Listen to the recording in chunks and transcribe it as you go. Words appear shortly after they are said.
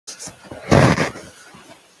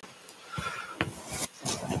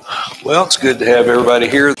Well, it's good to have everybody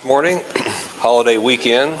here this morning. Holiday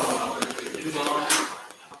weekend.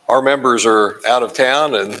 Our members are out of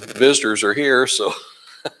town and visitors are here, so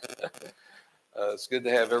it's good to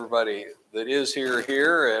have everybody that is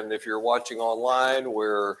here. And if you're watching online,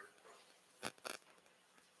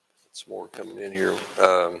 it's more coming in here.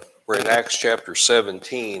 We're in Acts chapter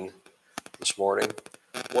 17 this morning.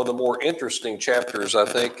 One of the more interesting chapters, I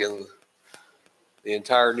think, in the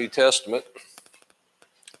entire New Testament.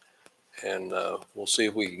 And we'll see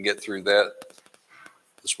if we can get through that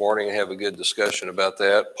this morning and have a good discussion about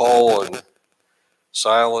that. Paul and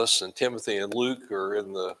Silas and Timothy and Luke are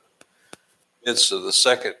in the midst of the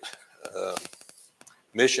second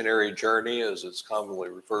missionary journey, as it's commonly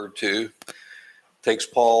referred to. It takes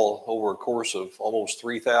Paul over a course of almost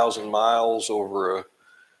 3,000 miles over a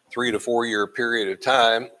 3 to 4 year period of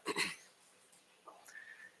time.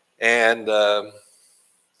 And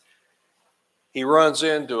he runs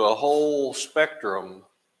into a whole spectrum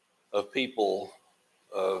of people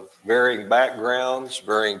of varying backgrounds,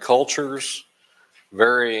 varying cultures,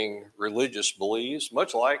 varying religious beliefs,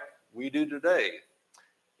 much like we do today.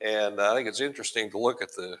 And I think it's interesting to look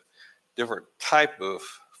at the different type of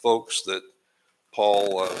folks that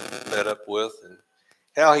Paul met up with and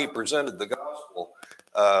how he presented the gospel.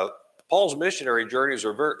 Paul's missionary journeys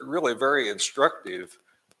are really very instructive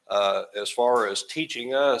as far as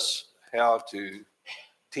teaching us how to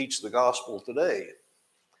teach the gospel today.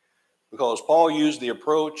 Because Paul used the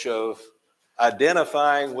approach of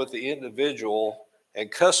identifying with the individual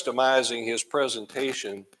and customizing his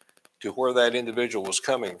presentation to where that individual was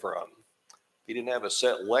coming from. He didn't have a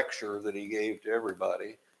set lecture that he gave to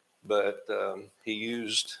everybody, but he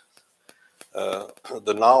used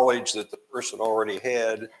the knowledge that the person already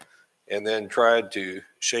had and then tried to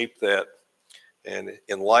shape that and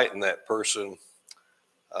enlighten that person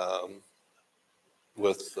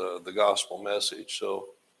with the gospel message. So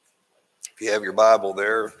if you have your Bible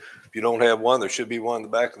there, if you don't have one, there should be one in the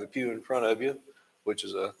back of the pew in front of you, which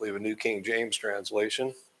is we have a New King James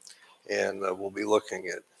translation. And we'll be looking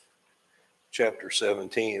at chapter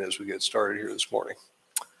 17 as we get started here this morning.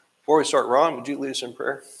 Before we start, Ron, would you lead us in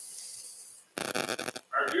prayer?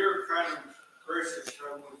 Our dear, kind, gracious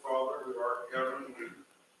Heavenly Father, who art in heaven, we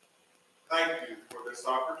thank you for this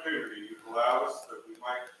opportunity you've allowed us that we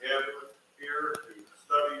might gather here to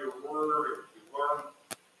study your word and to learn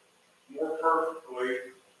more perfectly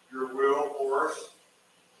your will for us.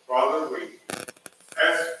 Father, we ask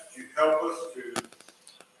that you help us to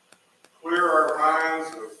clear our minds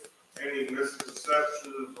of any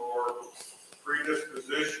misconceptions or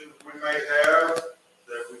predispositions we may have,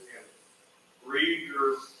 that we can read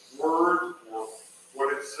your word for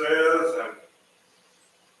what it says and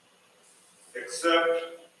accept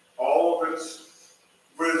all of its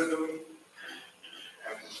wisdom.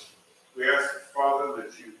 And we ask, Father,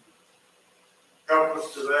 that you help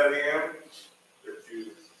us to that end, that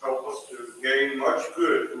you help us to gain much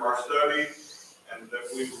good from our study, and that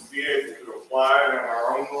we will be able to apply it in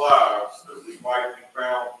our own lives, that we might be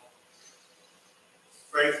found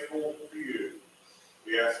faithful to you.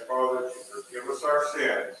 We ask, Father, that you forgive us our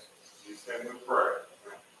sins. In Jesus' name we pray.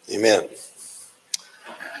 Amen.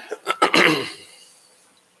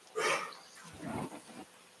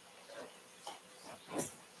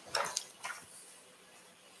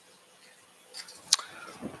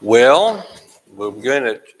 Well, we'll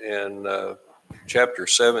begin in chapter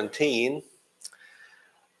 17.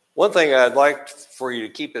 One thing I'd like for you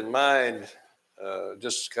to keep in mind,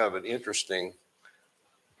 just kind of an interesting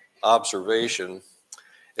observation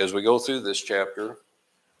as we go through this chapter.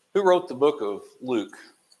 Who wrote the book of Luke?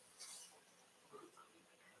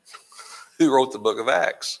 Who wrote the book of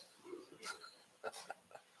Acts?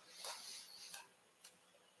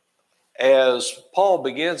 As Paul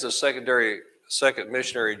begins a second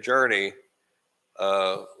missionary journey,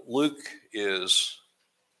 Luke is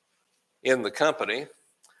in the company.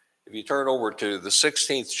 If you turn over to the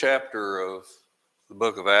 16th chapter of the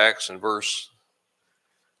book of Acts and verse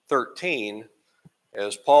 13,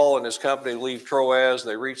 as Paul and his company leave Troas,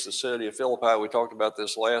 they reach the city of Philippi. We talked about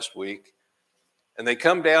this last week. And they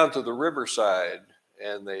come down to the riverside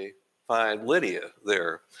and they find Lydia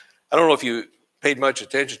there. I don't know if you paid much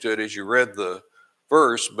attention to it as you read the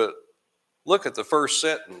verse, but look at the first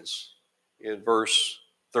sentence in verse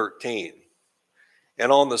 13.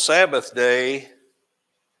 And on the Sabbath day,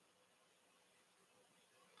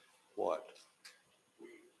 what?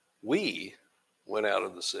 We went out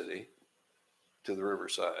of the city to the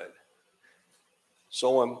riverside.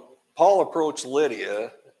 So when Paul approached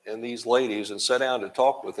Lydia and these ladies and sat down to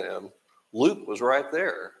talk with them, Luke was right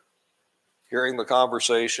there, hearing the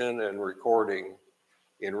conversation and recording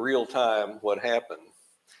in real time what happened.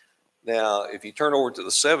 Now, if you turn over to the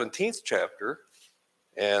 17th chapter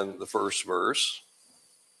and the first verse,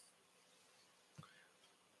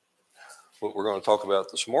 what we're going to talk about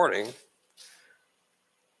this morning,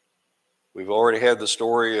 we've already had the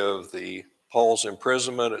story of Paul's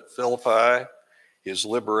imprisonment at Philippi, his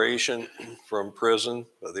liberation from prison,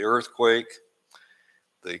 the earthquake,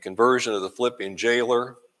 the conversion of the Philippian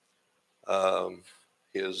jailer,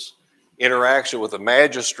 his interaction with the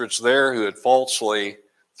magistrates there who had falsely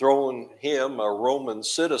thrown him, a Roman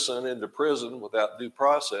citizen, into prison without due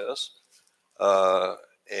process,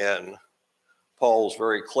 and Paul's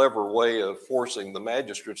very clever way of forcing the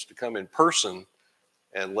magistrates to come in person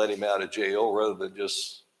and let him out of jail rather than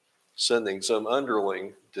just sending some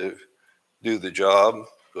underling to do the job,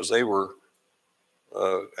 because they were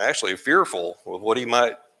actually fearful of what he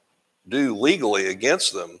might do legally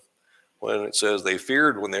against them, when it says they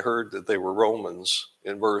feared when they heard that they were Romans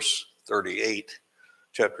in verse 38,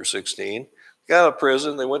 chapter 16. Got out of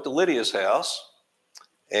prison, they went to Lydia's house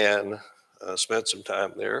and spent some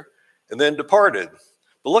time there, and then departed.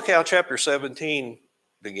 But look how chapter 17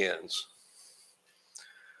 begins.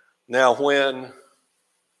 Now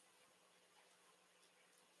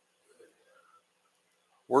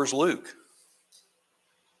where's Luke?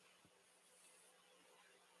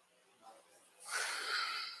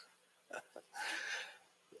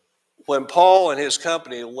 When Paul and his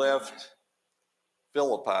company left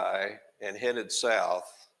Philippi and headed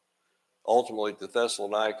south, ultimately to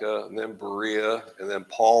Thessalonica, and then Berea, and then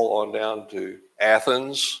Paul on down to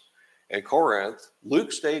Athens and Corinth,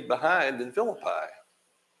 Luke stayed behind in Philippi.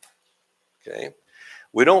 Okay,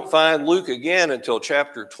 we don't find Luke again until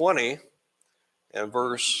chapter 20 and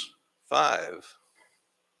verse 5.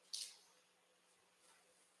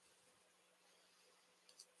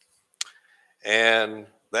 And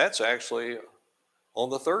that's actually on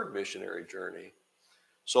the third missionary journey.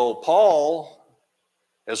 So Paul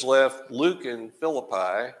has left Luke in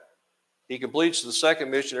Philippi. He completes the second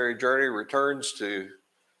missionary journey, returns to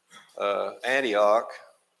Antioch,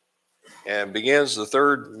 and begins the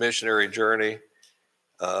third missionary journey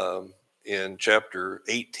in chapter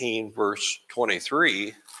 18, verse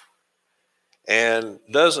 23, and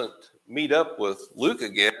doesn't meet up with Luke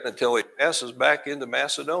again until he passes back into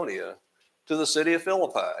Macedonia to the city of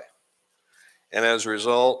Philippi. And as a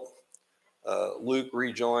result, Luke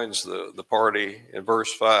rejoins the party in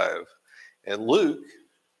verse 5. And Luke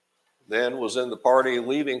then was in the party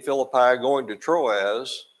leaving Philippi, going to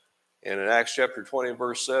Troas. And in Acts chapter 20,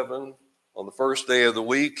 verse 7, on the first day of the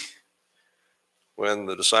week, when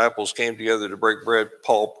the disciples came together to break bread,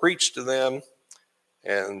 Paul preached to them,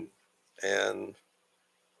 and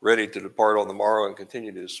ready to depart on the morrow and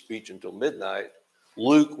continued his speech until midnight,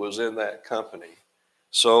 Luke was in that company.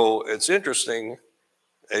 So it's interesting,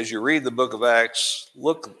 as you read the book of Acts,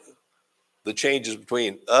 look the changes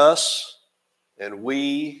between us and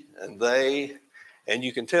we and they, and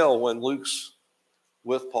you can tell when Luke's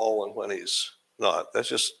with Paul and when he's not. That's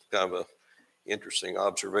just kind of an interesting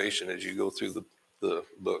observation as you go through the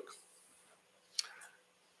book.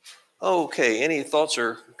 Okay, any thoughts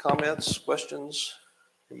or comments, questions?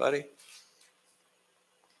 Anybody?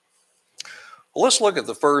 Well, let's look at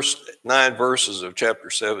the first 9 verses of chapter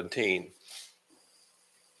 17.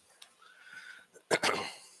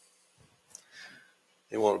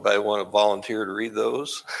 Anybody want to volunteer to read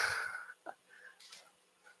those?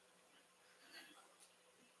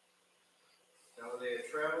 Now when they had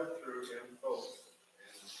traveled through Amphipolis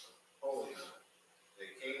and Apollonia,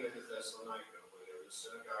 they came into Thessalonica, where there was a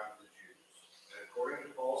synagogue of the Jews. And according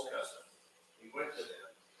to Paul's custom, he went to them,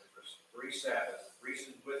 and for 3 Sabbaths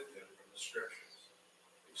reasoned with them from the Scriptures,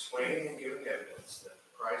 explaining and giving evidence that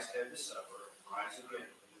Christ had to suffer and rise again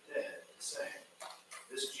from the dead, and saying,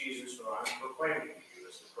 "This Jesus whom I am proclaiming to you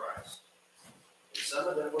is the Christ." And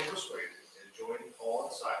some of them were persuaded and joined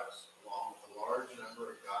Paul and Silas, along with a large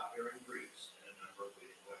number of God-fearing Greeks and a number of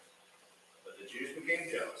leading women. But the Jews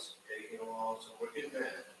became jealous, and taking along some wicked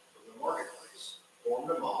men from the marketplace,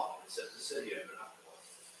 formed a mob and set the city of uproar.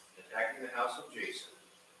 And attacking the house of Jason,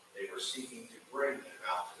 they were seeking to bring him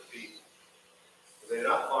out to the people. When they did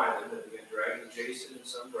not find them, they began dragging Jason and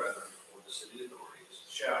some brethren before the city authorities,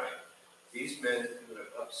 shouting, "These men who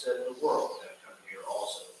have upset the world have come here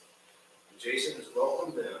also." And Jason has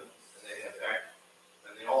welcomed them,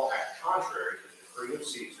 and they all act contrary to the decree of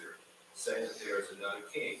Caesar, saying that there is another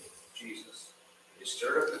king, Jesus. They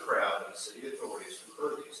stirred up the crowd and the city authorities who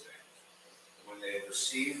heard these things. And when they had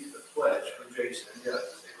received the pledge from Jason and the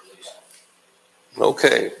others, they released him.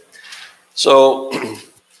 Okay. So,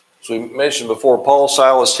 as we mentioned before, Paul,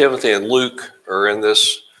 Silas, Timothy, and Luke are in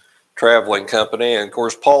this traveling company. And of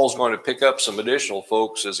course, Paul's going to pick up some additional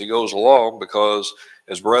folks as he goes along, because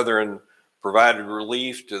as brethren provided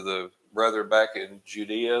relief to the brethren back in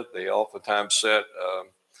Judea, they oftentimes set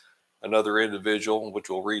another individual, which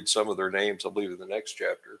we'll read some of their names, I believe, in the next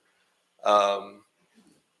chapter,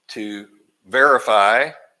 to verify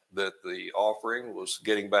that the offering was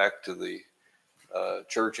getting back to the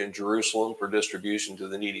church in Jerusalem for distribution to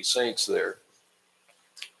the needy saints there.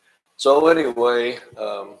 So anyway,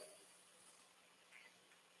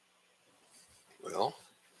 well,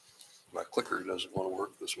 my clicker doesn't want to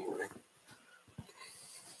work this morning.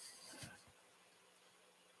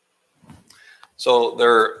 So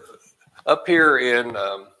they're up here in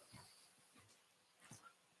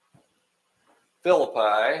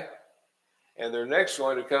Philippi, and they're next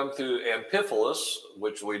going to come to Amphipolis,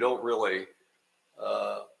 which we don't really,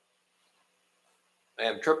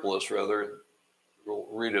 Amphipolis rather, we'll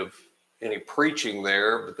read of any preaching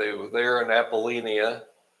there, but they were there in Apollonia,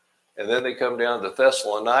 and then they come down to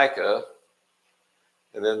Thessalonica,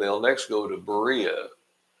 and then they'll next go to Berea.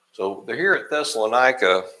 So they're here at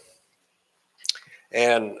Thessalonica,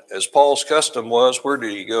 and as Paul's custom was, where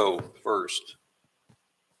did he go first?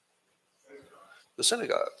 The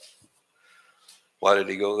synagogue. Why did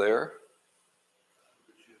he go there?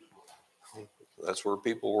 That's where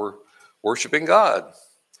people were worshiping God.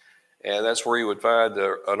 And that's where he would find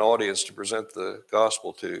an audience to present the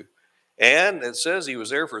gospel to. And it says he was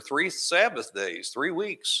there for 3 Sabbath days, 3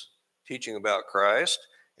 weeks, teaching about Christ.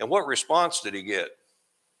 And what response did he get?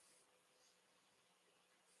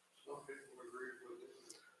 Some people agreed with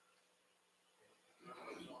it. Some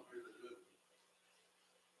people didn't.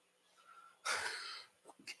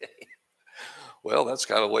 Okay. Well, that's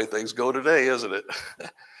kind of the way things go today, isn't it?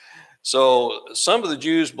 So some of the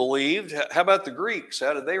Jews believed. How about the Greeks?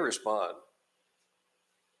 How did they respond?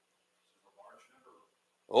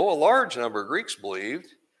 Oh, a large number of Greeks believed.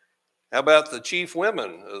 How about the chief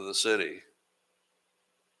women of the city?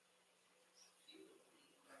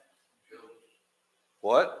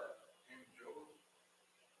 What?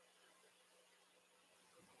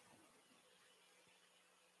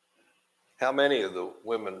 How many of the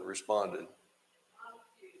women responded?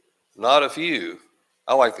 Not a few.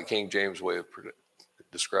 I like the King James way of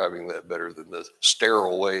describing that better than the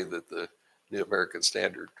sterile way that the New American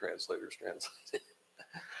Standard translators translate it.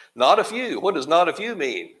 Not a few. What does not a few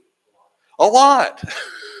mean? A lot,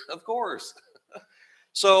 of course.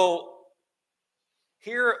 So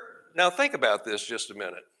here, now think about this just a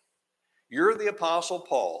minute. You're the Apostle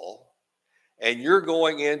Paul, and you're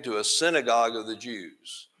going into a synagogue of the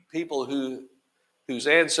Jews, people whose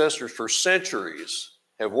ancestors for centuries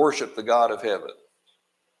have worshiped the God of heaven.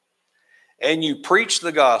 And you preach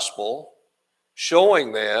the gospel,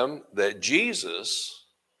 showing them that Jesus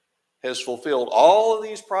has fulfilled all of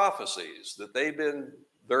these prophecies that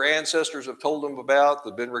their ancestors have told them about,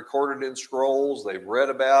 they've been recorded in scrolls, they've read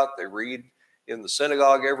about, they read in the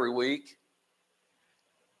synagogue every week.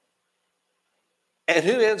 And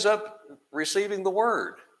who ends up receiving the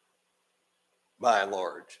word, by and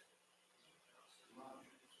large?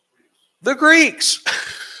 The Greeks.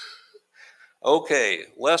 Okay,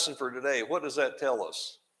 lesson for today. What does that tell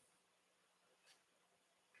us?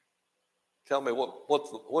 Tell me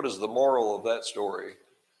what is the moral of that story?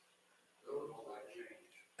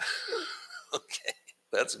 Okay,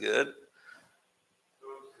 that's good.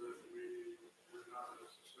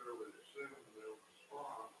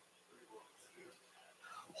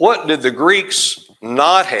 What did the Greeks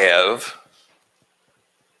not have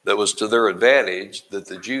that was to their advantage that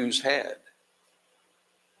the Jews had?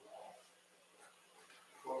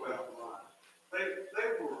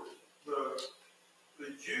 The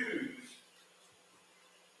Jews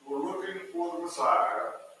were looking for the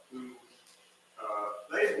Messiah who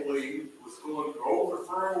they believed was going to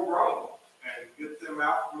overthrow Rome and get them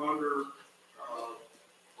out from under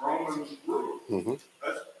Roman rule. Mm-hmm.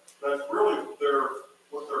 That's really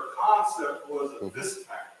what their concept was at this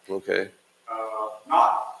time. Okay.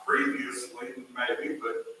 Not previously, maybe,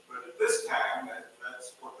 but at this time,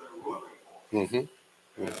 that's what they were looking for.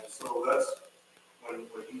 Mm-hmm. And so that's when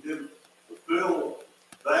he didn't fulfill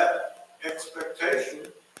that expectation,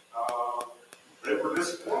 they were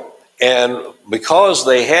disappointed. And because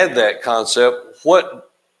they had that concept,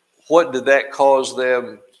 what did that cause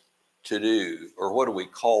them to do? Or what do we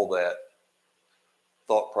call that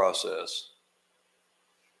thought process?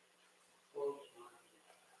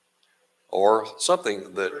 Or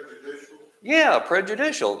something that, prejudicial. Yeah,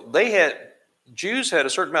 prejudicial. Jews had a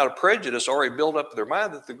certain amount of prejudice already built up in their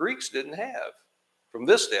mind that the Greeks didn't have, from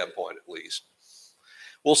this standpoint at least.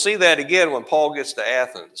 We'll see that again when Paul gets to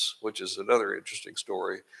Athens, which is another interesting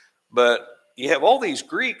story. But you have all these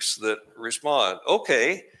Greeks that respond.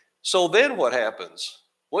 Okay, so then what happens?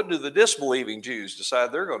 What do the disbelieving Jews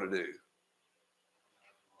decide they're going to do?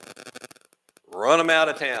 Run them out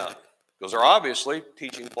of town, because they're obviously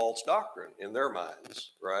teaching false doctrine in their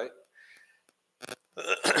minds, right? In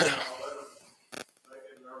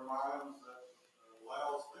their minds that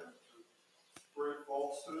allows them to spread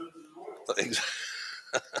falsehoods as well.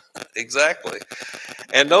 Exactly.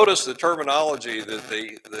 And notice the terminology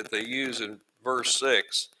that they use in verse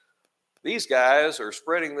 6. These guys are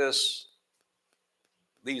spreading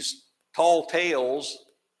these tall tales,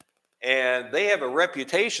 and they have a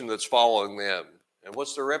reputation that's following them. And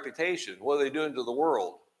what's their reputation? What are they doing to the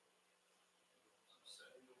world?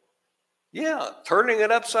 Yeah, turning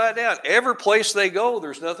it upside down. Every place they go,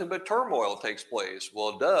 there's nothing but turmoil takes place.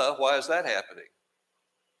 Well, duh, why is that happening?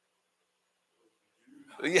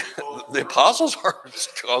 Yeah, the apostles aren't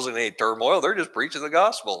causing any turmoil. They're just preaching the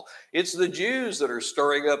gospel. It's the Jews that are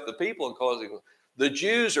stirring up the people and causing. The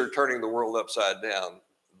Jews are turning the world upside down.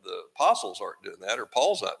 The apostles aren't doing that, or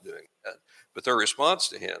Paul's not doing that. But their response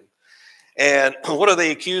to him. And what are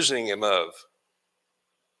they accusing him of?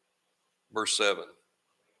 Verse 7.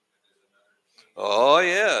 Oh,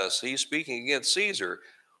 yes, he's speaking against Caesar.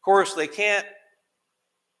 Of course, they can't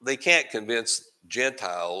convince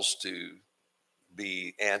Gentiles to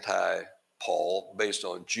be anti-Paul based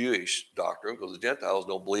on Jewish doctrine, because the Gentiles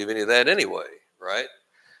don't believe any of that anyway, right?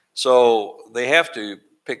 So they have to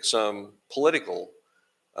pick some political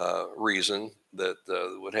reason that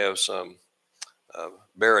would have some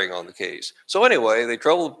bearing on the case. So anyway, they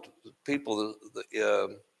troubled people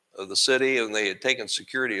of the city, and they had taken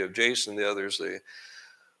security of Jason and the others.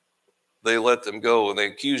 They let them go, and they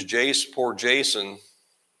accused poor Jason,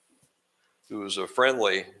 who was a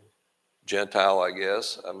friendly Gentile, I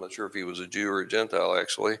guess. I'm not sure if he was a Jew or a Gentile,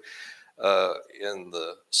 actually, in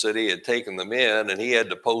the city, had taken them in, and he had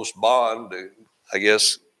to post bond to, I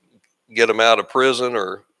guess, get them out of prison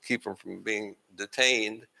or keep them from being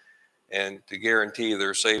detained and to guarantee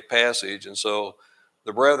their safe passage. And so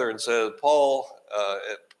the brethren said, Paul,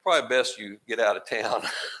 it's probably best you get out of town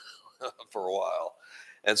for a while.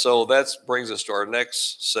 And so that brings us to our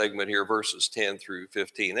next segment here, verses 10 through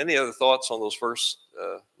 15. Any other thoughts on those first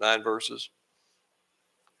 9 verses?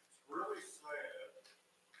 It's really sad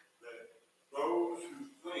that those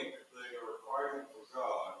who think they are fighting for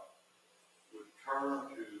God would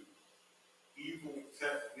turn to evil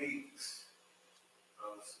techniques,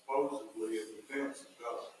 supposedly in defense of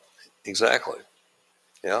God. Exactly.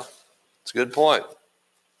 Yeah, it's a good point.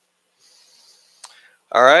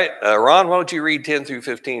 All right, Ron, why don't you read 10 through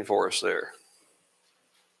 15 for us there?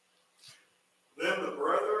 Then the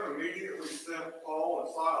brethren immediately sent Paul and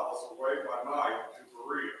Silas away by night to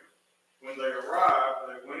Berea. When they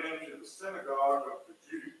arrived, they went into the synagogue of the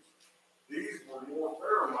Jews. These were more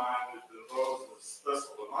fair-minded than those of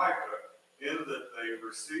Thessalonica, in that they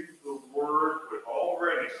received the word with all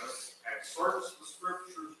readiness and searched the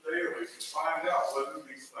scriptures daily to find out whether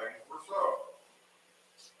these things were so.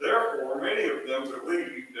 Therefore, many of them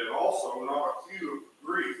believed, and also not a few of the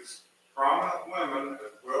Greeks, prominent women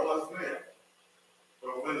as well as men.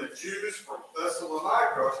 But when the Jews from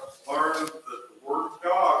Thessalonica learned that the word of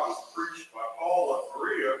God was preached by Paul at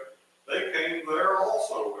Berea, they came there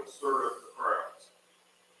also and stirred up the crowds.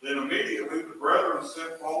 Then immediately the brethren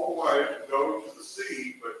sent Paul away to go to the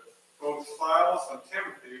sea, but both Silas and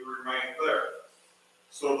Timothy remained there.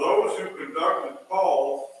 So those who conducted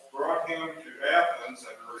Paul brought him to Athens,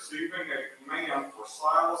 and receiving a command for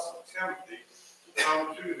Silas and Timothy to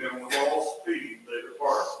come to them with all speed, they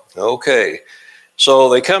departed. Okay, so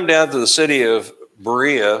they come down to the city of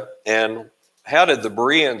Berea, and how did the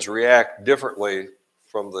Bereans react differently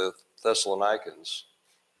from the Thessalonians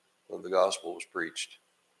when the gospel was preached?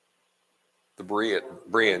 The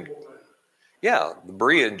Berean, yeah, the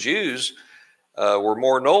Berean Jews were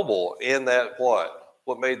more noble in that what?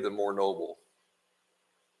 What made them more noble?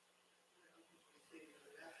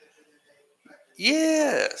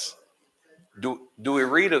 Yes. Do we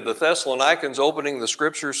read of the Thessalonians opening the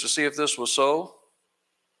scriptures to see if this was so?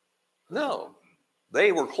 No.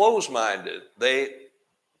 They were closed-minded. They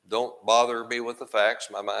don't bother me with the facts.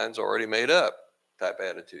 My mind's already made up type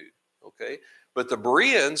attitude. Okay. But the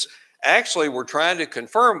Bereans actually were trying to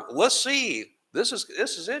confirm, let's see, this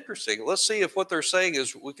is interesting. Let's see if what they're saying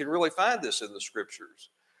is we can really find this in the scriptures.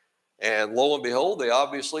 And lo and behold, they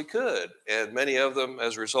obviously could. And many of them,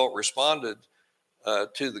 as a result, responded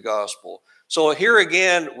to the gospel. So here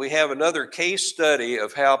again, we have another case study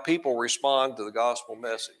of how people respond to the gospel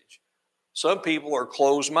message. Some people are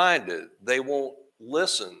closed-minded. They won't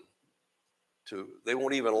listen they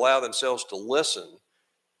won't even allow themselves to listen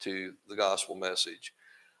to the gospel message.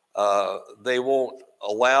 They won't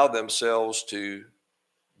allow themselves to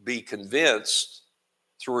be convinced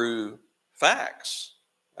through facts,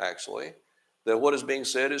 actually, that what is being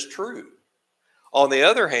said is true. On the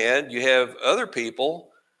other hand, you have other people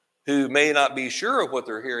who may not be sure of what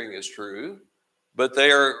they're hearing is true, but they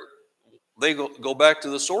go back to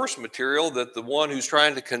the source material that the one who's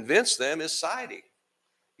trying to convince them is citing,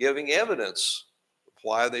 giving evidence of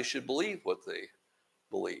why they should believe what they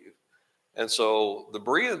believe. And so the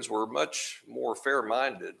Bereans were much more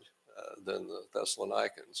fair-minded than the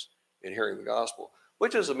Thessalonians in hearing the gospel,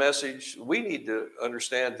 which is a message we need to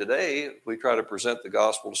understand today. If we try to present the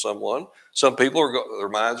gospel to someone, some people their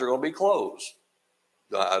minds are going to be closed.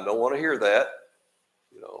 I don't want to hear that.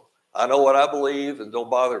 I know what I believe, and don't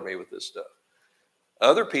bother me with this stuff.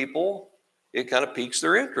 Other people, it kind of piques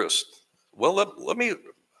their interest. Well,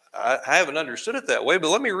 I haven't understood it that way, but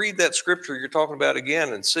let me read that scripture you're talking about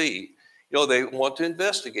again and see. They want to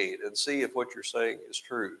investigate and see if what you're saying is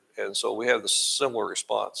true. And so we have the similar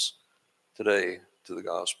response today to the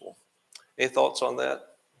gospel. Any thoughts on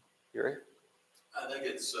that, Gary? I think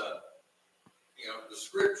it's, the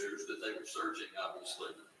scriptures that they were searching,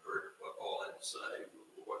 obviously, heard what Paul had to say,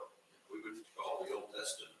 what we would call the Old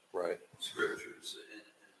Testament scriptures. And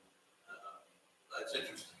that's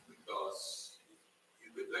interesting because you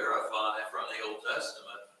could verify from the Old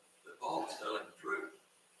Testament that Paul was telling the truth.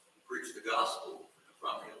 He preached the gospel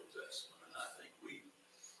from the Old Testament. And I think we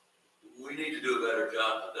need to do a better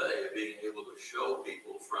job today of being able to show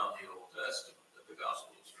people from the Old Testament that the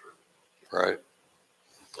gospel is true. Right.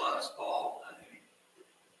 Plus Paul,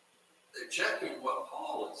 they're checking what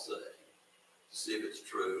Paul is saying to see if it's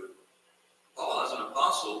true. Paul, as an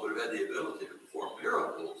apostle, would have had the ability to perform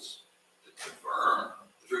miracles to confirm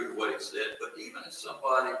the truth of what he said. But even if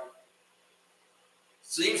somebody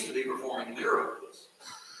seems to be performing miracles,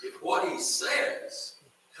 if what he says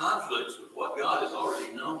conflicts with what God has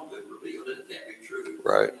already known and revealed, it can't be true.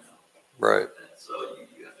 Right. Right. And so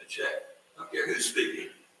you have to check. I don't care who's speaking.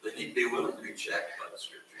 They need to be willing to be checked by the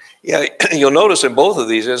scriptures. Yeah, you'll notice in both of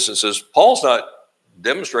these instances, Paul's not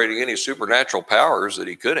demonstrating any supernatural powers that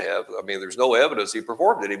he could have. I mean, there's no evidence he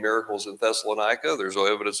performed any miracles in Thessalonica. There's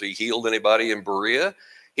no evidence he healed anybody in Berea.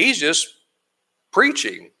 He's just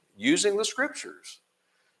preaching using the scriptures.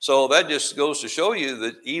 So that just goes to show you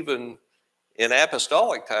that even in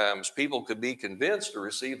apostolic times, people could be convinced to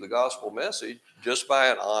receive the gospel message just by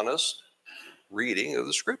an honest reading of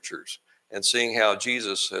the scriptures and seeing how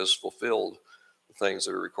Jesus has fulfilled the things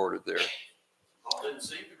that are recorded there. Paul didn't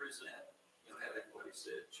seem to resent having what he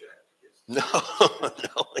said checked.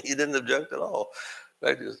 No, he didn't object at all.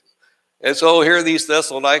 And so here are these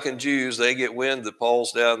Thessalonican Jews, they get wind that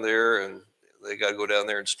Paul's down there and they got to go down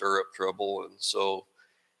there and stir up trouble. And so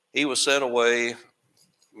he was sent away,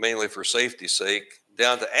 mainly for safety's sake,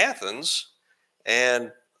 down to Athens.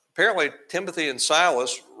 And apparently Timothy and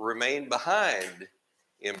Silas remained behind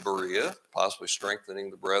in Berea, possibly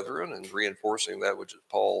strengthening the brethren and reinforcing that which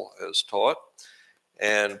Paul has taught.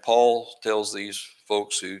 And Paul tells these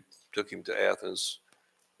folks who took him to Athens,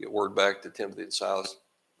 get word back to Timothy and Silas,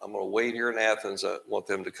 I'm going to wait here in Athens. I want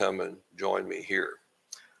them to come and join me here.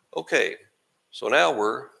 Okay, so now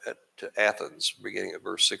we're to Athens, beginning at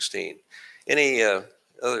verse 16. Any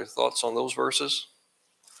other thoughts on those verses?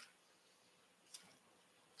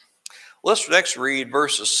 Let's next read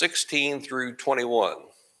verses 16 through 21.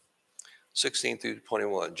 16 through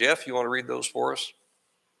 21. Jeff, you want to read those for us?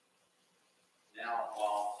 Now,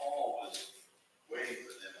 while Paul was waiting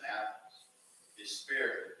for them in Athens, his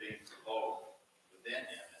spirit was being provoked within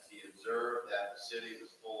him as he observed that the city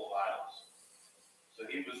was full of idols. So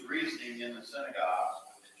he was reasoning in the synagogues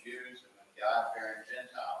with the Jews and with God-fearing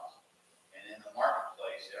Gentiles, and in the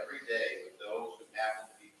marketplace every day with those who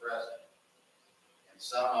happened to be present. And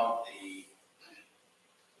some of the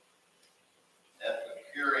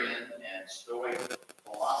Epicurean and Stoic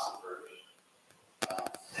philosophers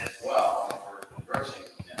as well were conversing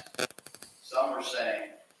with him. Some were saying,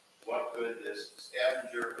 what could this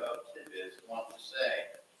scavenger of tidbits want to say?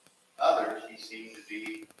 Others, he seemed to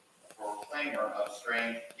be a proclaimer of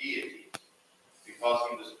strange deities, because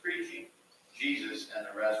he was preaching Jesus and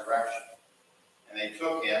the resurrection. And they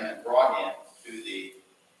took him and brought him to the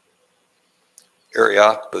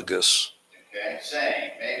Areopagus. Okay,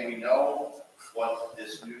 saying, may we know what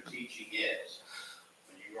this new teaching is,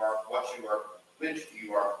 which you are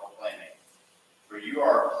proclaiming. For you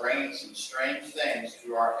are bringing some strange things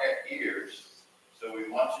to our ears, so we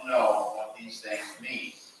want to know what these things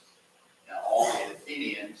mean. Now all the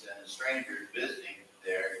Athenians and the strangers visiting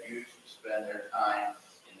there used to spend their time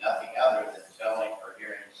in nothing other than telling or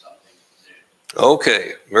hearing something new.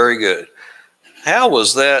 Okay, very good. How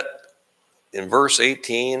was that in verse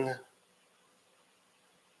 18?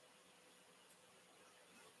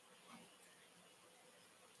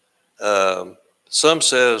 Some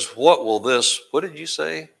says, what will this, what did you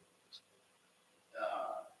say?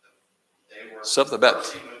 They were Something about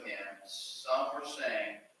conversing with him. Some were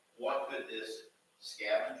saying, what could this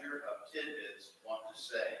scavenger of tidbits want to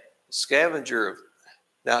say? Scavenger of,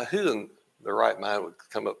 now who in the right mind would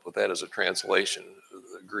come up with that as a translation of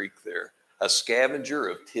the Greek there? A scavenger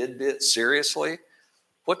of tidbits? Seriously?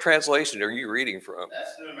 What translation are you reading from?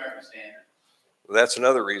 That's New American Standard. That's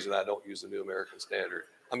another reason I don't use the New American Standard.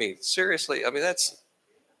 I mean, seriously, I mean, that's,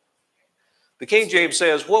 the King James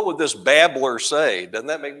says, what would this babbler say? Doesn't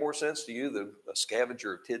that make more sense to you than a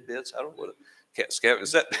scavenger of tidbits? I don't know what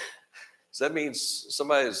does that mean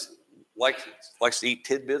somebody's likes to eat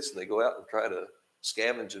tidbits and they go out and try to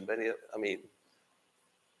scavenge and many, I mean,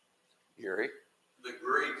 Gary? The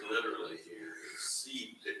Greek literally here is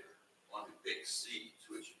seed picker, one who picks seeds,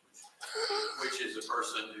 which is a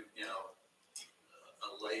person who,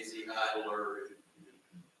 a lazy idler who,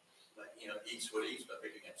 eats what he eats by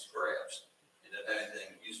picking up scraps and doesn't have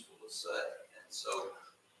anything useful to say. And so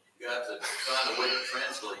you've got to find a way to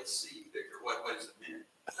translate seed picker. What does it mean?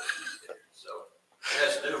 So it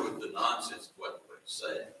has to do with the nonsense of what he's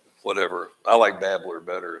saying. Whatever. I like babbler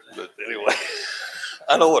better, but anyway,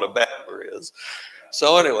 I know what a babbler is.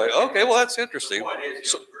 So anyway, okay, well, that's interesting. The point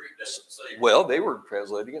is, Greek doesn't say. Well, they were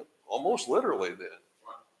translating it almost literally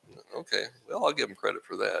then. Okay, well, I'll give them credit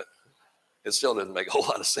for that. It still didn't make a whole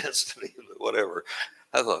lot of sense to me, but whatever.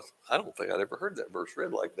 I thought, I don't think I'd ever heard that verse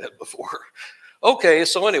read like that before. Okay,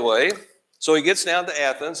 so anyway, so he gets down to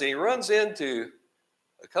Athens and he runs into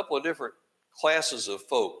a couple of different classes of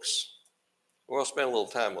folks. We're going to spend a little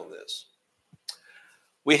time on this.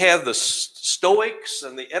 We have the Stoics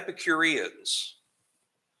and the Epicureans.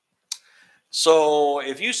 So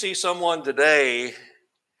if you see someone today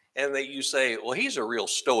and that you say, well, he's a real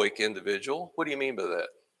Stoic individual, what do you mean by that?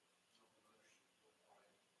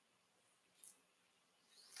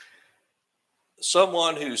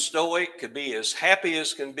 Someone who's Stoic could be as happy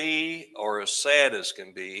as can be or as sad as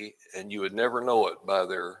can be, and you would never know it by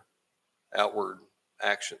their outward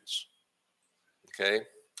actions. Okay?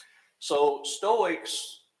 So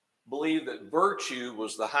Stoics believe that virtue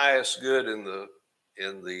was the highest good in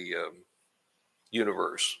the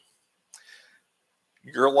universe.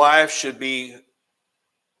 Your life should be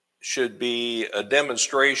a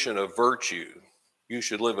demonstration of virtue. You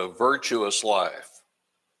should live a virtuous life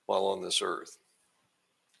while on this earth.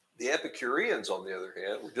 The Epicureans, on the other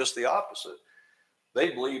hand, were just the opposite.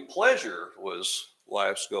 They believed pleasure was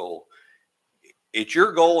life's goal. It's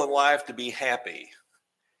your goal in life to be happy.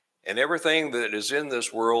 And everything that is in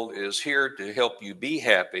this world is here to help you be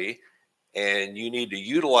happy. And you need to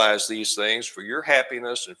utilize these things for your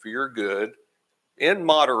happiness and for your good, in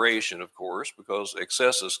moderation, of course, because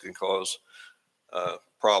excesses can cause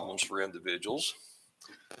problems for individuals.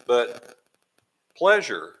 But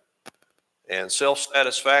pleasure and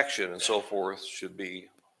self-satisfaction and so forth should be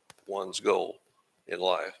one's goal in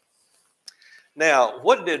life. Now,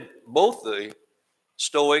 what did both the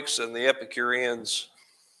Stoics and the Epicureans,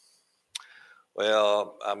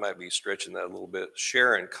 well, I might be stretching that a little bit,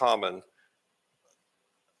 share in common?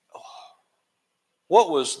 What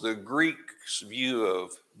was the Greeks' view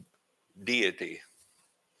of deity?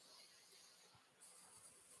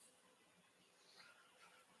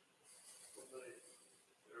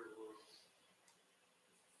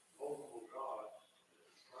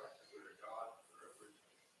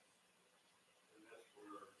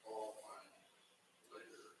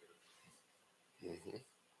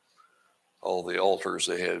 All the altars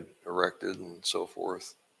they had erected and so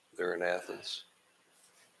forth there in Athens.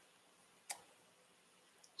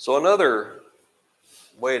 So another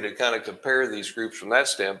way to kind of compare these groups from that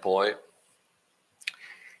standpoint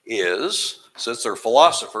is, since they're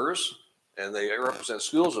philosophers and they represent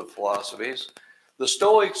schools of philosophies, the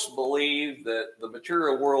Stoics believe that the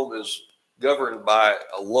material world is governed by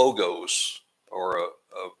a logos, or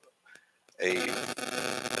a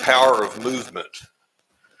power of movement,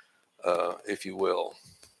 if you will.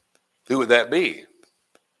 Who would that be?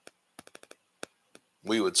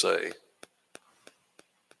 We would say,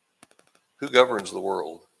 who governs the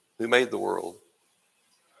world? Who made the world?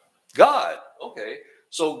 God. Okay.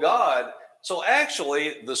 So God. So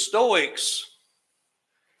actually, the Stoics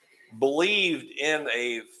believed in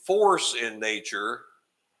a force in nature.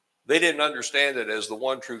 They didn't understand it as the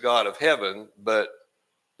one true God of heaven, but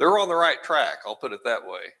they're on the right track. I'll put it that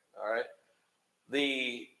way. All right.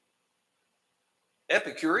 The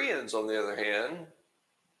Epicureans, on the other hand,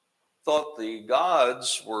 thought the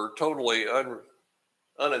gods were totally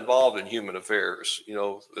uninvolved in human affairs. You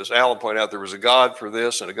know, as Alan pointed out, there was a god for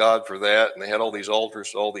this and a god for that, and they had all these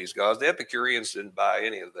altars to all these gods. The Epicureans didn't buy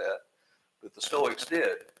any of that, but the Stoics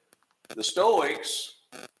did. The Stoics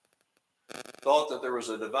thought that there was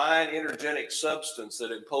a divine energetic substance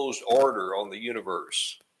that imposed order on the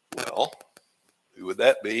universe. Well, who would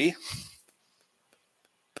that be?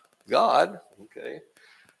 God. Okay.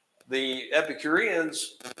 The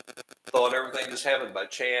Epicureans thought everything just happened by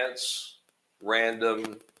chance,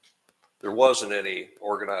 random. There wasn't any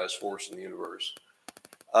organized force in the universe.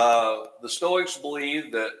 The Stoics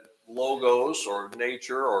believed that logos or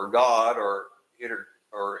nature or God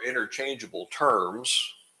are interchangeable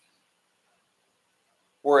terms.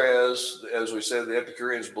 Whereas, as we said, the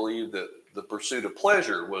Epicureans believed that the pursuit of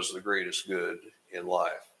pleasure was the greatest good in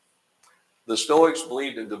life. The Stoics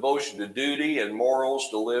believed in devotion to duty and morals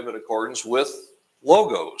to live in accordance with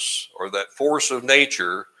logos, or that force of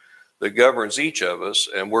nature that governs each of us,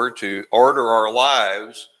 and we're to order our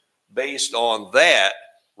lives based on that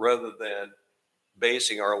rather than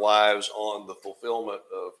basing our lives on the fulfillment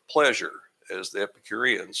of pleasure, as the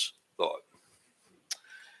Epicureans thought.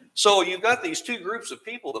 So you've got these two groups of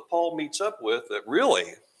people that Paul meets up with that really,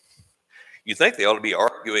 you think they ought to be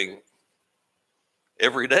arguing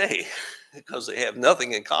every day because they have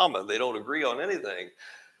nothing in common. They don't agree on anything.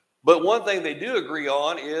 But one thing they do agree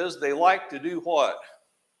on is they like to do what?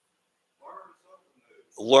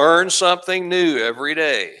 Learn something new every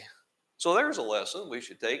day. So there's a lesson we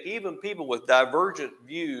should take. Even people with divergent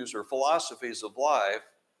views or philosophies of life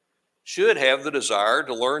should have the desire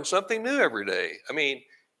to learn something new every day. I mean,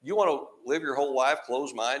 you want to live your whole life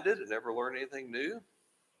closed-minded and never learn anything new?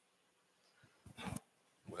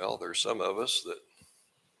 Well, there's some of us that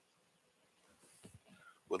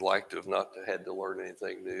would like to have not had to learn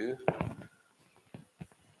anything new.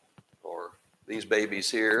 Or these babies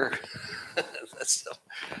here.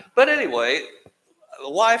 But anyway,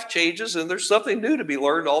 life changes and there's something new to be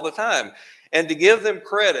learned all the time. And to give them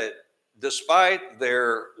credit, despite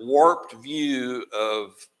their warped view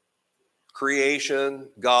of creation,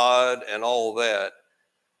 God, and all that,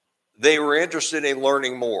 they were interested in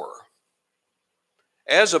learning more.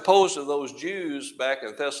 As opposed to those Jews back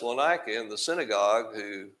in Thessalonica in the synagogue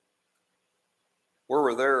who, where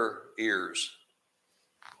were their ears?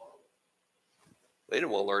 They didn't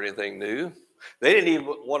want to learn anything new. They didn't even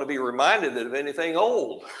want to be reminded of anything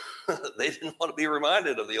old. They didn't want to be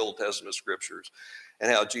reminded of the Old Testament scriptures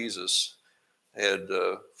and how Jesus had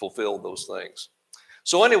fulfilled those things.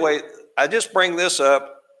 So anyway, I just bring this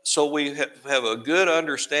up so we have a good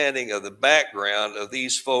understanding of the background of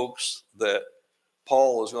these folks that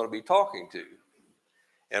Paul is going to be talking to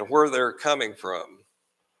and where they're coming from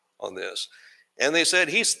on this. And they said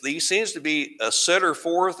he seems to be a setter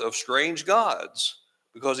forth of strange gods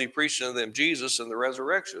because he preached to them Jesus and the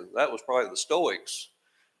resurrection. That was probably the Stoics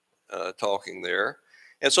talking there.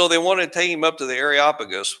 And so they wanted to take him up to the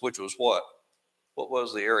Areopagus, which was what? What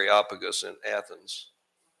was the Areopagus in Athens?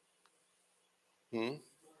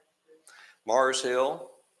 Mars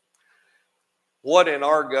Hill. What in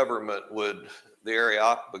our government would the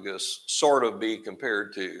Areopagus sort of be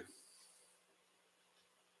compared to?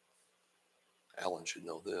 Alan should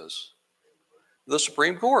know this. The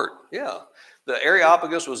Supreme Court, yeah. The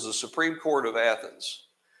Areopagus was the Supreme Court of Athens.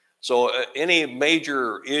 So any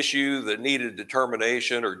major issue that needed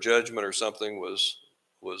determination or judgment or something was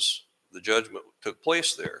the judgment took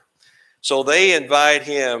place there. So they invite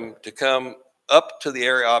him to come up to the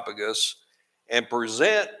Areopagus and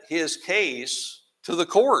present his case to the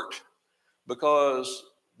court, because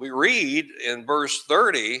we read in verse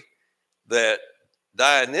 30 that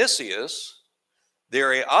Dionysius, the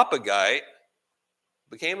Areopagite,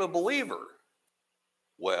 became a believer.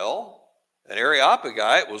 Well, an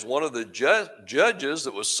Areopagite was one of the judges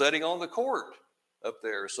that was sitting on the court up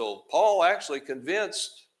there. So Paul actually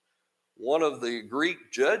convinced one of the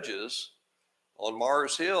Greek judges on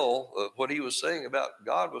Mars Hill that what he was saying about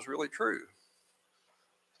God was really true.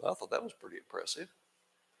 So I thought that was pretty impressive.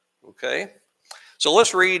 Okay, so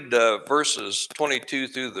let's read verses 22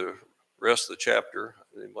 through the rest of the chapter.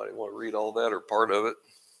 Anybody want to read all that or part of it?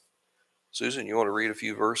 Susan, you want to read a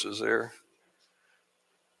few verses there?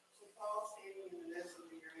 So Paul, standing in the midst of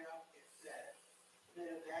the Areopagus, said,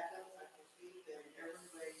 "Men of Athens, I perceive that in every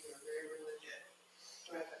way you are very religious.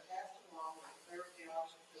 So as I passed along my third day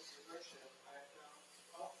object of your worship, I have found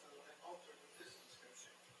also an altar with this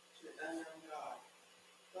inscription, to the unknown God.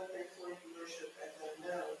 But therefore you worship as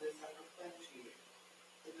unknown, this I proclaim to you.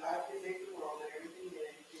 The God who made the world and everything in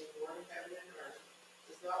it, being Lord of heaven and earth,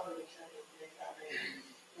 does not live in temples made by man,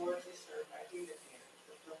 nor is he served by human hands,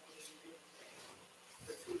 but something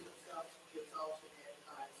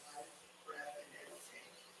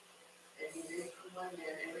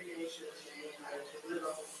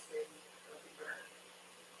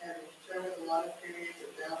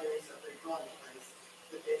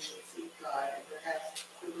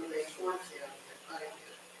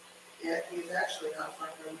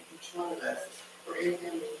each one of us, for in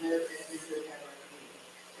him we live and move and have our being.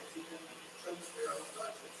 As he comes to their own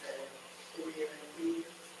thoughts and said, that we have indeed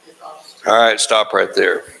his offspring. All right, stop right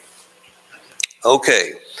there.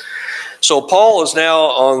 Okay. So Paul is now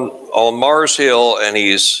on Mars Hill, and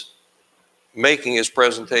he's making his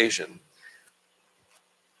presentation.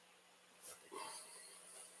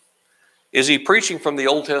 Is he preaching from the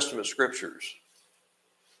Old Testament scriptures?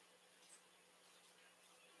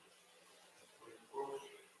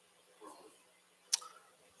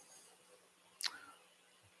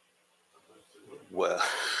 Well,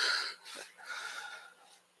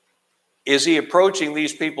 is he approaching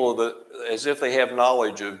these people as if they have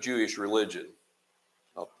knowledge of Jewish religion?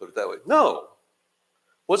 I'll put it that way. No.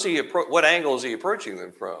 What angle is he approaching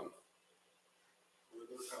them from?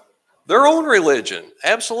 Their own religion,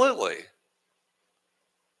 absolutely.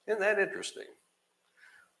 Isn't that interesting?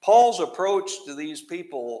 Paul's approach to these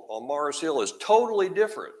people on Mars Hill is totally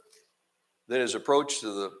different than his approach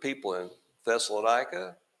to the people in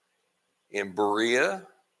Thessalonica, in Berea,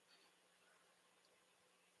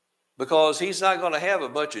 because he's not going to have a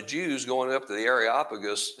bunch of Jews going up to the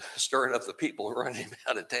Areopagus, stirring up the people and running him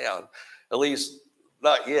out of town. At least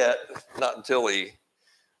not yet, not until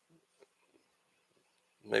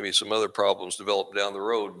maybe some other problems develop down the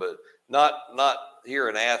road, but not here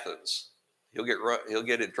in Athens. He'll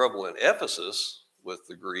get in trouble in Ephesus with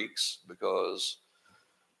the Greeks because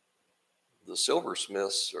the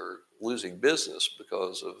silversmiths are losing business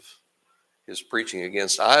because of his preaching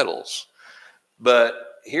against idols. But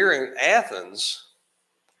here in Athens,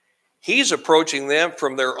 he's approaching them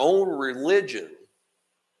from their own religion.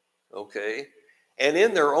 Okay? And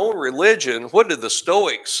in their own religion, what did the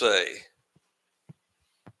Stoics say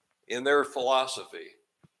in their philosophy?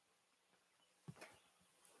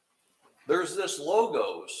 There's this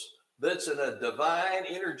logos that's in a divine,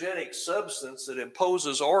 energetic substance that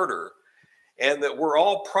imposes order, and that we're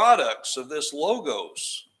all products of this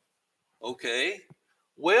logos. Okay?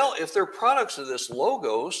 Well, if they're products of this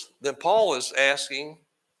logos, then Paul is asking,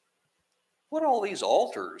 what are all these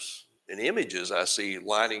altars and images I see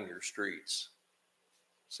lining your streets?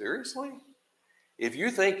 Seriously? If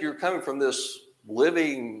you think you're coming from this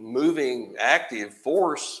living, moving, active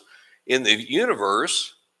force in the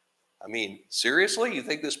universe, I mean, seriously? You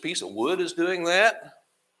think this piece of wood is doing that?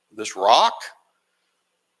 This rock?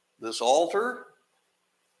 This altar?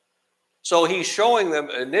 So he's showing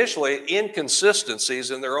them initially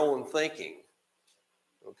inconsistencies in their own thinking.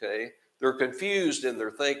 Okay? They're confused in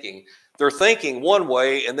their thinking. They're thinking one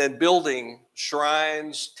way and then building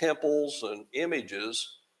shrines, temples, and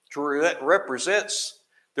images to represents.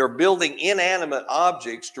 They're building inanimate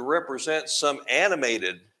objects to represent some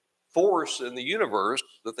animated force in the universe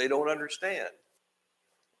that they don't understand.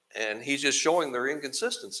 And he's just showing their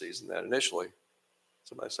inconsistencies in that initially.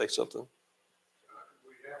 Somebody say something?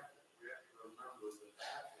 We have to remember that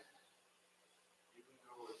Athens, even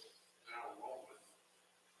though it's now Roman,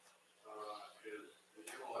 is the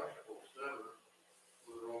intellectual center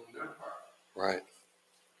for the Roman Empire. Right.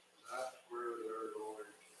 That's where they're going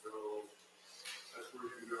to go. That's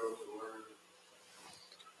where you go to learn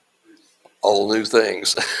all new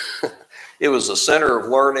things. It was a center of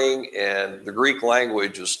learning, and the Greek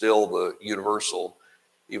language is still the universal.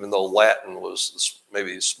 Even though Latin was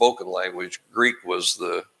maybe the spoken language, Greek was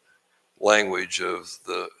the language of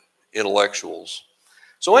the intellectuals.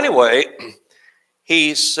 So anyway,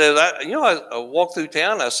 he said, I walk through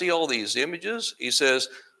town, I see all these images. He says,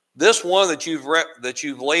 this one that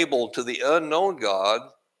you've labeled to the unknown God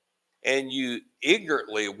and you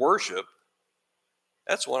ignorantly worship,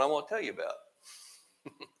 that's what I want to tell you about.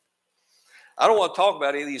 I don't want to talk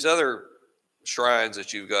about any of these other shrines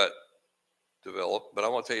that you've got developed, but I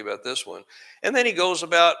want to tell you about this one. And then he goes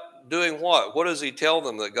about doing what? What does he tell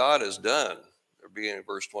them that God has done? Beginning of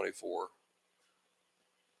verse 24.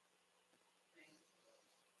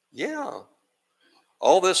 Yeah.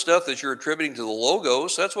 All this stuff that you're attributing to the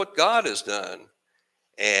Logos, that's what God has done.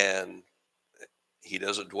 And he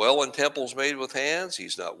doesn't dwell in temples made with hands.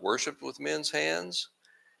 He's not worshiped with men's hands.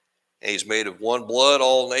 And he's made of one blood,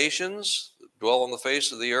 all nations that dwell on the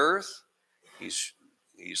face of the earth. He's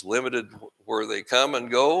limited where they come and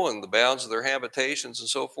go and the bounds of their habitations and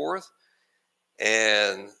so forth.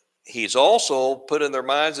 And he's also put in their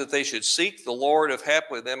minds that they should seek the Lord if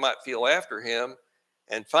haply they might feel after him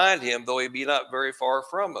and find him, though he be not very far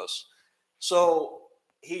from us. So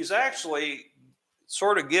he's actually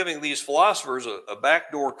sort of giving these philosophers a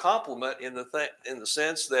backdoor compliment in the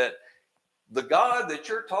sense that the God that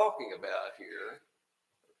you're talking about here,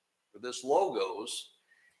 this Logos,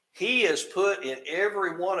 he has put in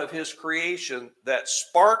every one of his creation that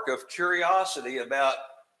spark of curiosity about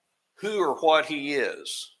who or what he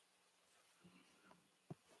is.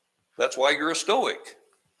 That's why you're a Stoic.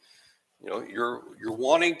 You know, you're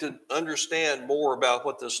wanting to understand more about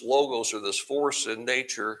what this logos or this force in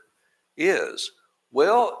nature is.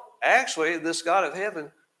 Well, actually, this God of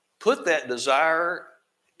heaven put that desire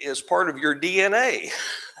as part of your DNA.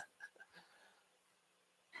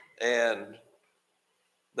 And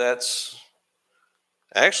that's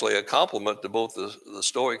actually a compliment to both the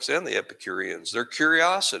Stoics and the Epicureans, their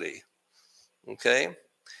curiosity. Okay?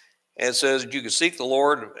 And it says you could seek the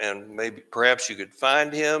Lord and maybe perhaps you could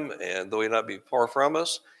find him, and though he not be far from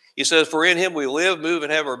us. He says, for in him we live, move,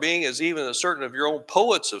 and have our being, as even as certain of your own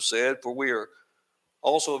poets have said, for we are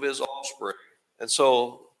also of his offspring. And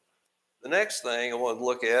so the next thing I want to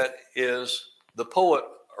look at is the poet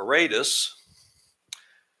Aratus,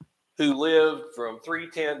 who lived from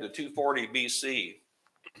 310 to 240 BC.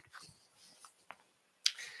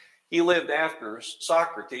 He lived after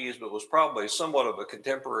Socrates, but was probably somewhat of a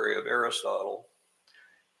contemporary of Aristotle.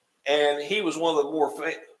 And he was one of the more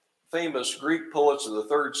famous Greek poets of the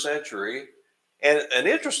 3rd century. And an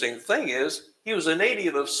interesting thing is, he was a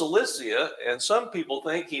native of Cilicia, and some people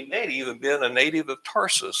think he may have even been a native of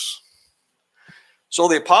Tarsus. So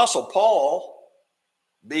the Apostle Paul,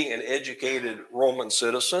 being an educated Roman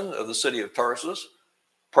citizen of the city of Tarsus,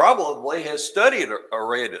 probably has studied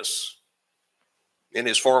Aratus in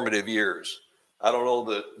his formative years. I don't know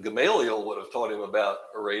that Gamaliel would have taught him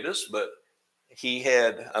about Aratus, but he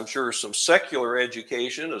had, I'm sure, some secular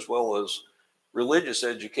education as well as religious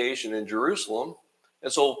education in Jerusalem.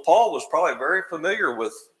 And so Paul was probably very familiar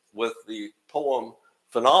with the poem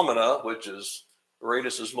Phenomena, which is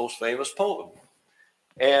Aratus' most famous poem.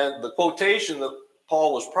 And the quotation that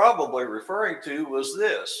Paul was probably referring to was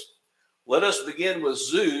this: let us begin with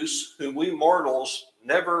Zeus, whom we mortals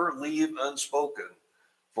never leave unspoken.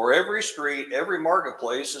 For every street, every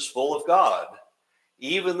marketplace is full of God.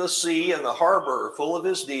 Even the sea and the harbor are full of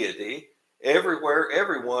his deity. Everywhere,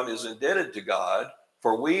 everyone is indebted to God,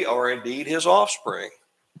 for we are indeed his offspring.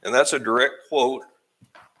 And that's a direct quote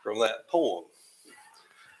from that poem.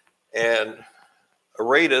 And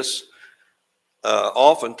Aratus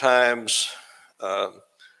oftentimes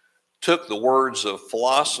took the words of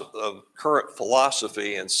current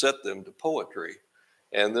philosophy and set them to poetry.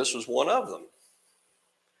 And this was one of them.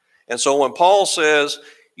 And so when Paul says,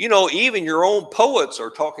 you know, even your own poets are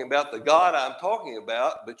talking about the God I'm talking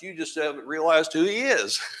about, but you just haven't realized who he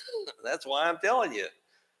is. That's why I'm telling you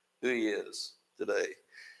who he is today.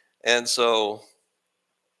 And so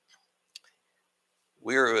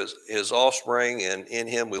we are his offspring, and in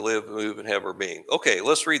him we live, move, and have our being. Okay,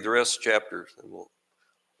 let's read the rest of the chapter, and we'll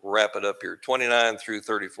wrap it up here. 29 through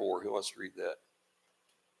 34. Who wants to read that?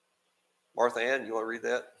 Martha Ann, you want to read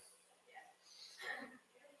that?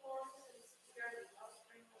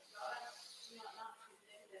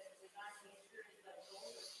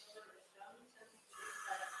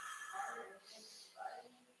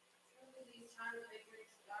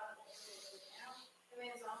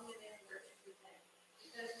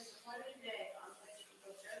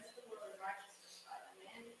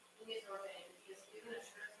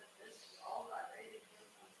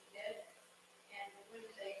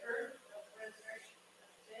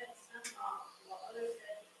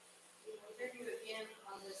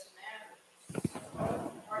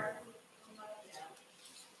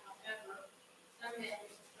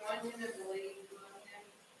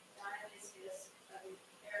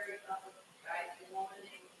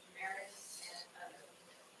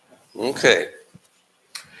 Okay.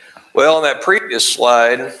 Well, on that previous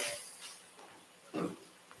slide,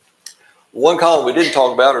 one column we didn't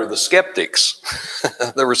talk about are the skeptics.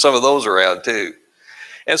 There were some of those around too.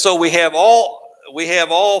 And so we have all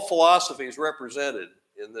philosophies represented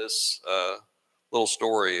in this little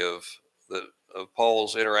story of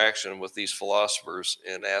Paul's interaction with these philosophers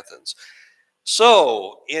in Athens.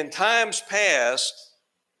 So in times past,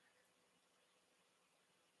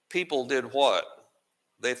 people did what?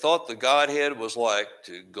 They thought the Godhead was like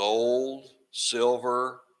to gold,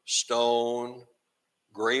 silver, stone,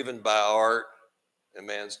 graven by art, and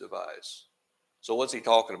man's device. So what's he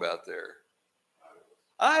talking about there?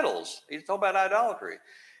 Idols. He's talking about idolatry.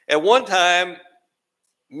 At one time,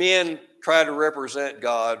 men tried to represent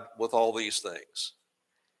God with all these things.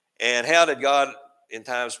 And how did God in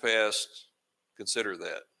times past consider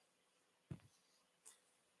that?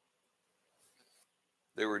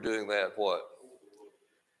 They were doing that what?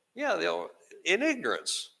 Yeah, in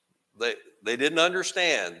ignorance. They didn't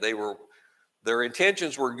understand. Their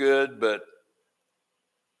intentions were good, but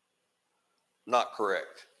not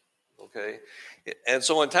correct. Okay. And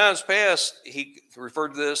so in times past, he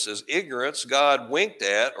referred to this as ignorance. God winked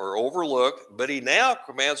at or overlooked, but he now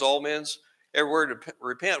commands all men everywhere to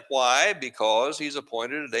repent. Why? Because he's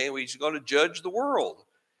appointed a day when he's going to judge the world.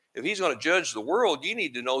 If he's going to judge the world, you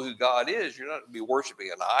need to know who God is. You're not going to be worshiping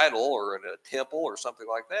an idol or in a temple or something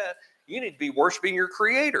like that. You need to be worshiping your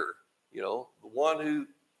creator, you know, the one who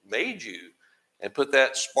made you and put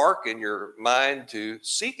that spark in your mind to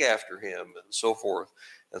seek after him and so forth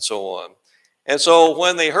and so on. And so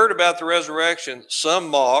when they heard about the resurrection, some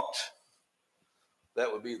mocked.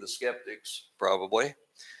 That would be the skeptics, probably.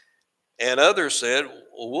 And others said,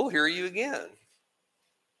 well, we'll hear you again.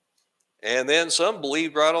 And then some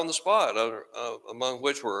believed right on the spot, among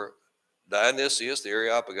which were Dionysius, the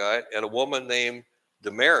Areopagite, and a woman named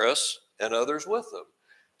Damaris, and others with them.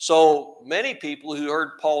 So many people who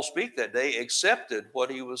heard Paul speak that day accepted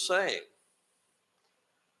what he was saying.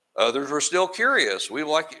 Others were still curious. We'd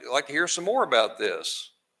like to hear some more about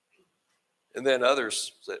this. And then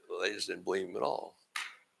others said, well, they just didn't believe him at all.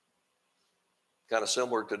 Kind of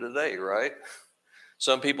similar to today, right?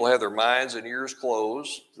 Some people have their minds and ears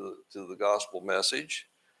closed to the gospel message.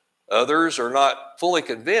 Others are not fully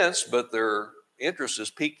convinced, but their interest is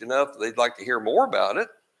piqued enough that they'd like to hear more about it.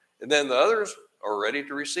 And then the others are ready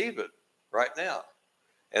to receive it right now.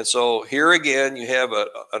 And so here again, you have an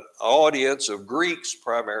audience of Greeks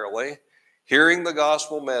primarily hearing the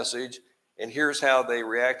gospel message, and here's how they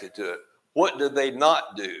reacted to it. What did they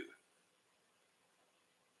not do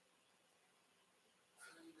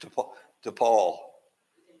to Paul?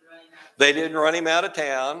 They didn't run him out of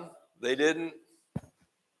town. They didn't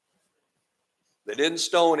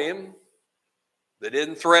stone him. They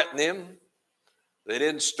didn't threaten him. They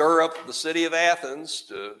didn't stir up the city of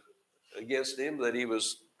Athens against him that he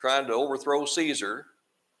was trying to overthrow Caesar.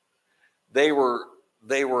 They were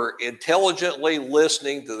intelligently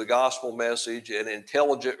listening to the gospel message and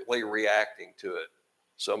intelligently reacting to it.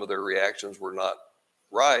 Some of their reactions were not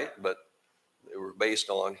right, but they were based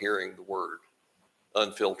on hearing the word,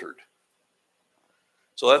 unfiltered.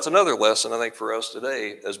 So that's another lesson, I think, for us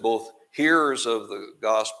today, as both hearers of the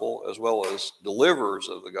gospel as well as deliverers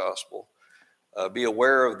of the gospel. Be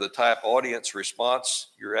aware of the type audience response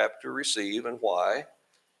you're apt to receive and why,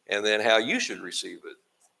 and then how you should receive it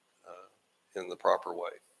in the proper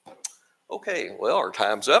way. Okay, well, our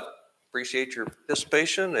time's up. Appreciate your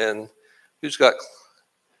participation. And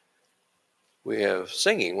we have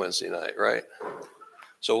singing Wednesday night, right?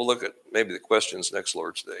 So we'll look at maybe the questions next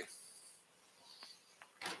Lord's Day.